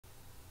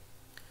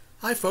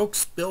Hi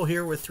folks, Bill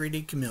here with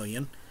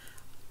 3DChameleon.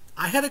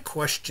 I had a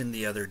question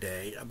the other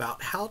day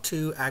about how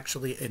to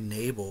actually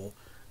enable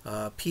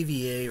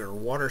PVA or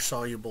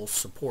water-soluble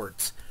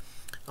supports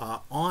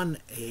on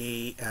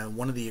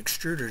one of the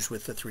extruders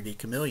with the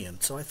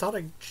 3DChameleon. So I thought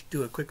I'd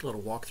do a quick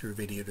little walkthrough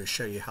video to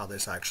show you how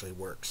this actually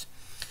works.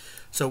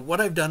 So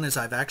what I've done is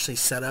I've actually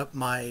set up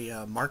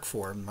my Mark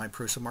IV, my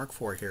Prusa Mark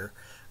IV here,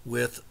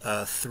 with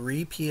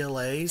 3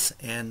 PLAs,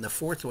 and the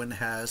fourth one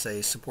has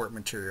a support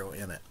material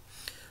in it.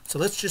 So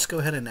let's just go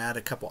ahead and add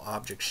a couple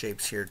object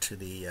shapes here to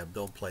the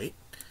build plate,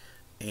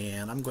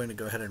 and I'm going to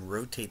go ahead and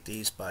rotate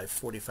these by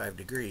 45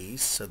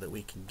 degrees so that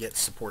we can get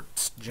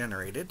supports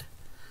generated.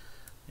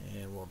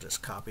 And we'll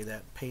just copy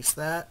that and paste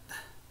that,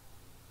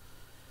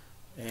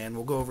 and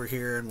we'll go over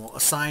here and we'll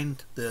assign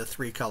the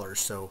 3 colors.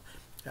 So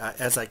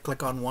as I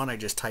click on one, I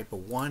just type a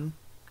 1,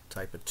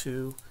 type a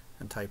 2,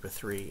 and type a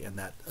 3, and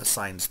that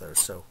assigns those.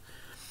 So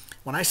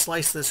when I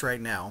slice this right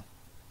now,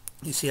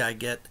 you see I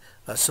get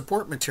a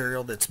support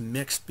material that's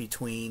mixed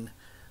between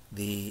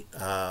the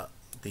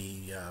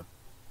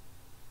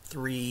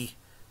 3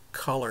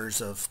 colors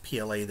of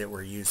PLA that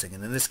we're using,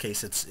 and in this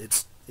case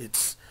it's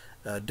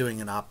doing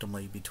it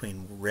optimally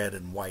between red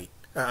and white,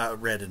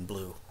 red and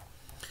blue.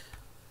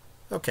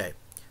 Okay,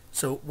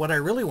 so what I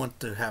really want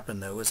to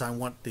happen though is I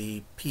want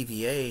the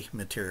PVA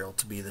material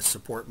to be the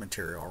support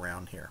material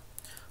around here.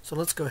 So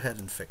let's go ahead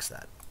and fix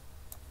that.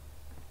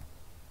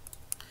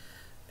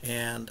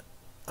 And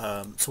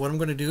so what I'm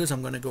going to do is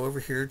I'm going to go over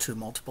here to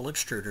multiple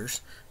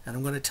extruders, and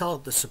I'm going to tell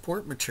it the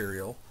support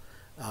material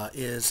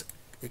is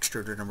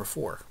extruder number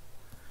 4.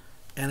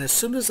 And as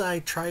soon as I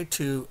try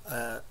to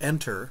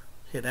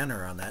hit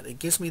enter on that, it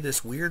gives me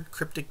this weird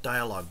cryptic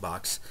dialog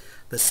box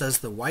that says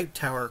the wipe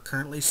tower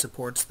currently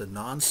supports the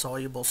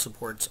non-soluble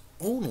supports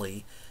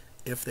only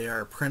if they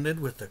are printed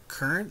with the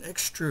current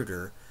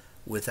extruder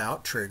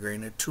without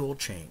triggering a tool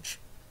change.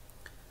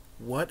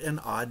 What an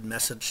odd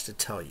message to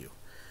tell you.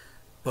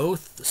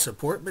 Both the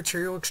support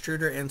material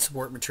extruder and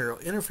support material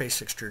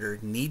interface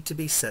extruder need to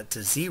be set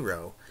to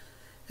 0,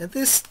 and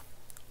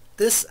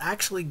this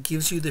actually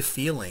gives you the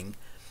feeling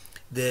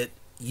that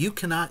you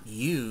cannot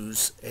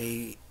use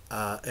an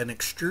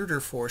extruder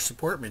for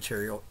support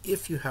material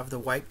if you have the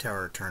wipe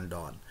tower turned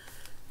on.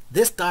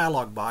 This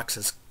dialog box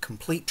is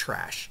complete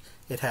trash.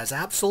 It has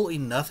absolutely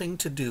nothing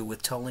to do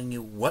with telling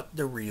you what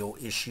the real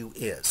issue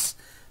is.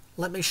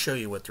 Let me show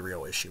you what the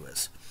real issue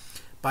is.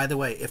 By the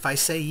way, if I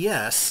say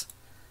yes,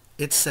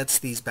 it sets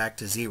these back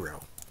to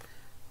 0.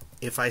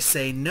 If I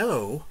say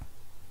no,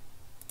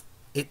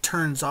 it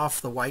turns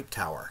off the wipe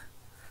tower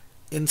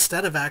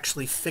instead of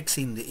actually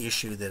fixing the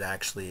issue that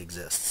actually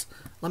exists.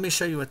 Let me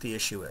show you what the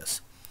issue is.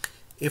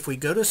 If we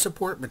go to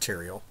support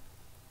material,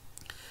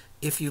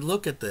 if you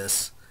look at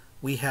this,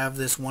 we have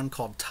this one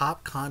called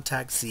top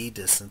contact Z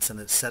distance, and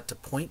it's set to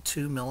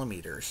 0.2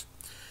 millimeters.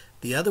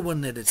 The other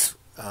one that it's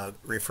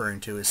referring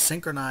to is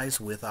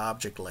synchronize with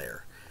object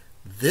layer.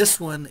 This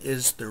one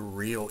is the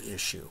real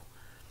issue.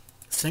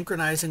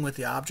 Synchronizing with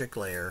the object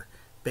layer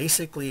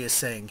basically is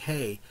saying,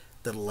 hey,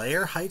 the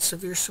layer heights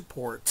of your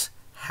supports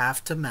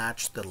have to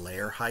match the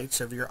layer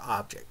heights of your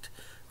object.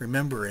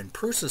 Remember, in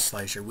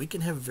PrusaSlicer we can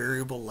have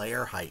variable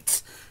layer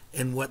heights,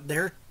 and what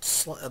their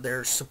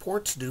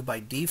supports do by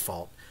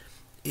default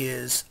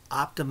is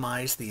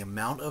optimize the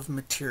amount of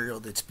material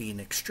that's being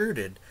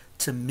extruded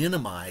to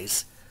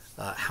minimize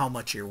how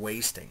much you're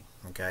wasting.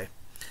 Okay,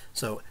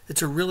 so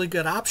it's a really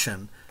good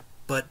option,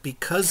 but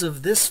because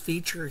of this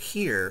feature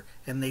here,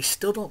 and they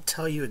still don't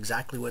tell you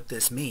exactly what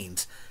this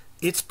means,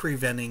 it's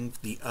preventing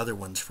the other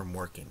ones from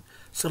working.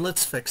 So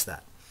let's fix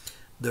that.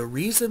 The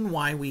reason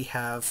why we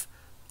have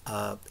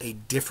a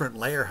different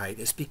layer height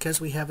is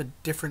because we have a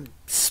different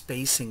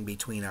spacing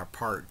between our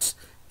parts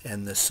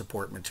and the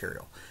support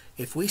material.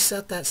 If we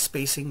set that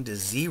spacing to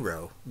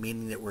 0,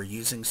 meaning that we're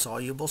using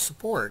soluble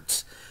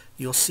supports,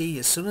 you'll see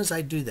as soon as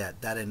I do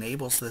that, that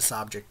enables this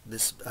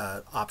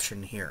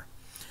option here,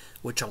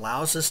 which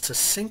allows us to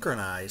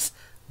synchronize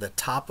the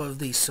top of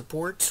the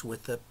supports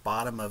with the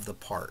bottom of the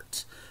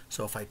parts.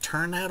 So if I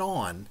turn that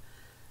on,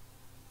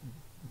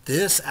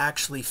 this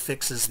actually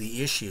fixes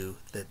the issue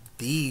that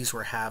these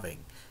were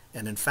having.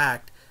 And in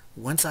fact,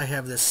 once I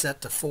have this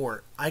set to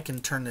 4, I can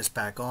turn this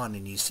back on,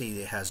 and you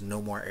see it has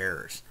no more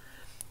errors.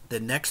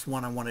 The next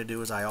one I want to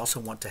do is I also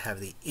want to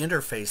have the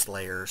interface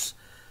layers.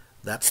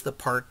 That's the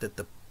part that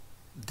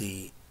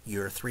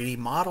your 3D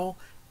model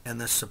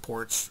and the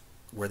supports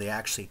where they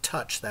actually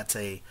touch. That's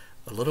a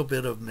little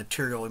bit of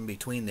material in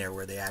between there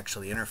where they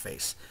actually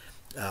interface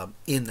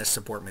in the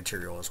support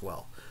material as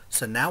well.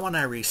 So now when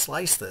I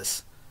reslice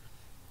this,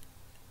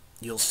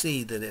 you'll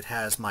see that it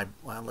has my,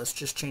 well, let's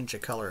just change the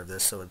color of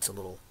this so it's a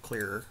little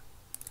clearer.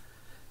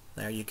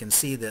 There you can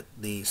see that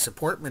the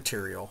support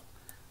material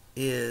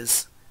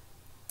is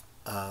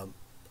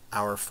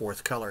our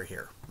 4th color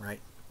here, right?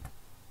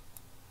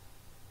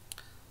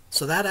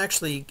 So that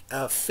actually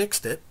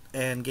fixed it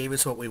and gave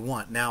us what we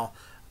want. Now,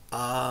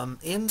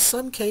 in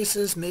some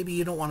cases, maybe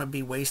you don't want to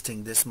be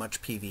wasting this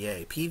much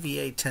PVA.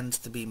 PVA tends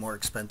to be more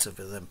expensive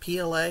than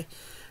PLA,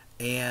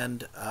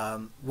 And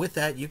with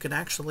that, you can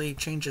actually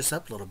change this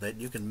up a little bit.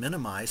 You can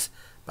minimize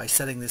by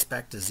setting this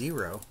back to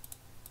 0.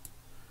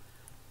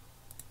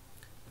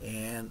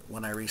 And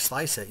when I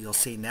reslice it, you'll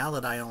see now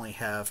that I only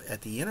have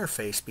at the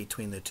interface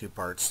between the two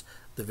parts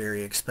the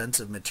very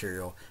expensive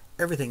material.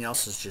 Everything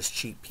else is just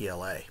cheap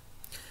PLA.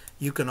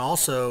 You can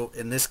also,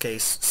 in this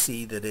case,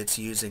 see that it's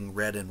using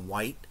red and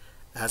white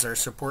as our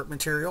support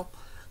material.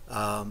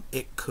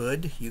 You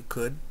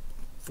could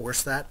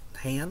force that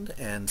hand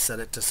and set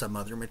it to some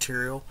other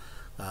material.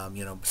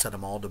 Set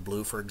them all to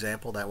blue, for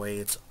example. That way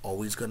it's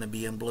always going to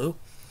be in blue.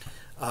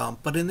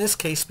 But in this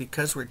case,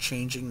 because we're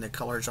changing the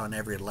colors on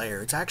every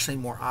layer, it's actually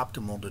more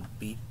optimal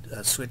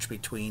to switch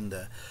between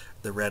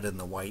the red and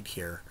the white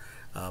here.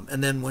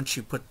 And then once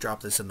you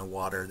drop this in the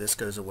water, this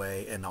goes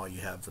away, and all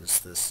you have is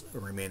this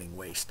remaining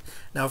waste.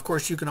 Now, of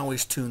course, you can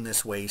always tune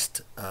this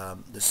waste,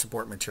 the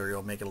support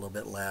material, make it a little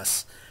bit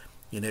less.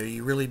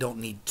 You really don't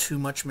need too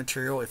much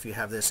material. If you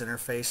have this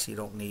interface, you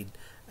don't need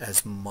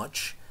as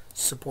much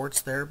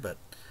supports there, but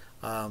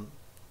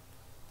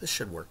this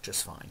should work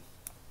just fine.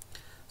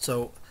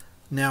 So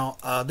now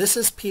this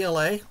is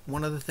PLA.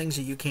 One of the things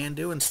that you can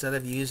do instead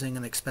of using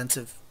an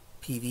expensive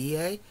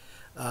PVA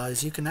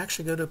is you can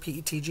actually go to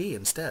PETG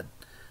instead.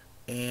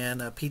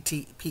 And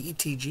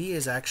PETG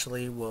is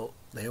actually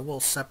they will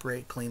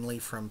separate cleanly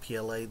from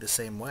PLA the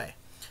same way,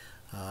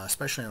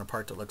 especially on a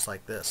part that looks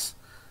like this.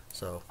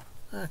 So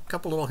a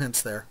couple little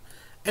hints there.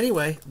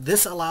 Anyway,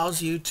 this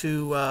allows you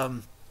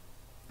to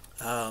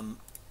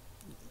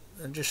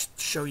just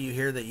show you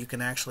here that you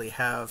can actually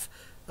have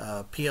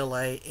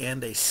PLA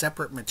and a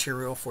separate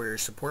material for your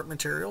support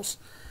materials.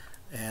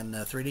 And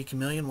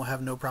 3DChameleon will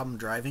have no problem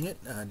driving it.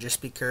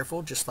 Just be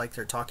careful, just like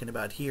they're talking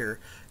about here,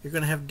 you're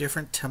going to have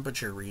different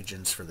temperature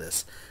regions for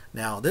this.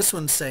 Now this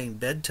one's saying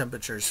bed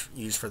temperatures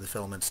used for the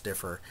filaments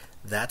differ.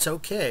 That's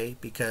okay,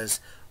 because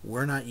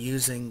we're not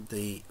using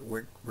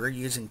we're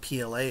using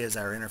PLA as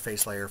our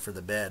interface layer for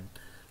the bed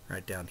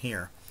right down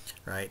here,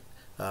 right?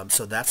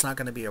 So that's not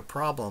going to be a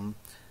problem.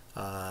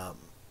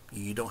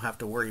 You don't have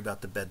to worry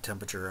about the bed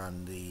temperature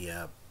on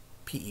the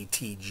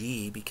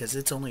PETG because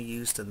it's only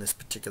used in this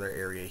particular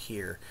area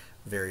here,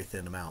 very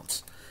thin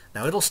amounts.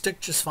 Now it'll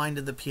stick just fine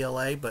to the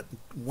PLA, but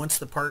once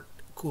the part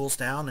cools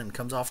down and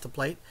comes off the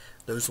plate,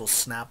 those will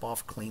snap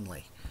off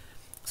cleanly.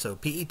 So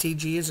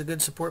PETG is a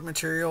good support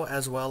material,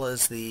 as well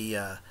as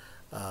the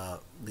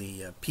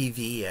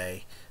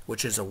PVA,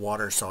 which is a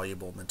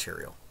water-soluble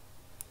material.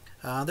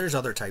 There's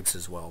other types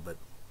as well, but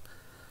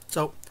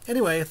so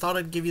anyway, I thought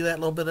I'd give you that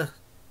little bit of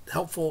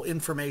helpful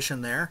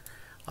information there.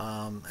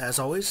 As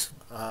always,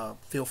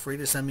 feel free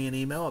to send me an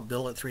email at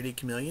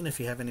bill@3dchameleon if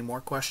you have any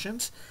more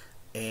questions,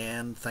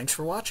 and thanks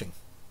for watching.